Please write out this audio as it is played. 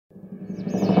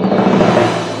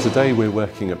Today we're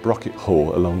working at Brocket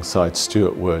Hall alongside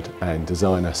Stuart Wood and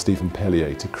designer Stephen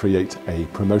Pellier to create a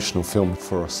promotional film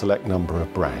for a select number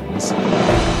of brands.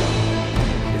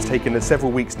 It's taken us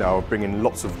several weeks now of bringing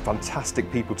lots of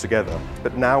fantastic people together,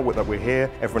 but now that we're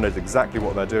here, everyone knows exactly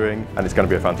what they're doing and it's going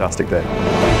to be a fantastic day.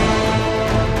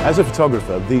 As a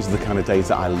photographer, these are the kind of days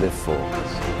that I live for.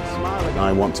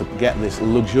 I want to get this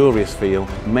luxurious feel,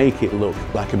 make it look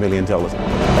like $1 million.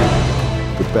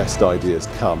 The best ideas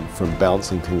come from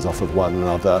bouncing things off of one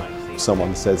another.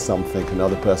 Someone says something,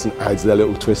 another person adds their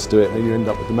little twist to it, and you end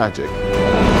up with the magic.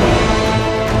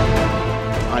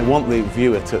 I want the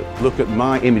viewer to look at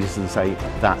my images and say,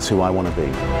 that's who I want to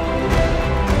be.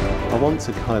 I want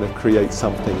to kind of create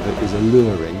something that is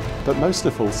alluring, but most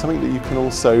of all, something that you can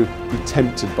also be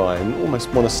tempted by and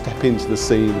almost want to step into the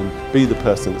scene and be the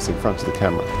person that's in front of the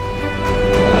camera.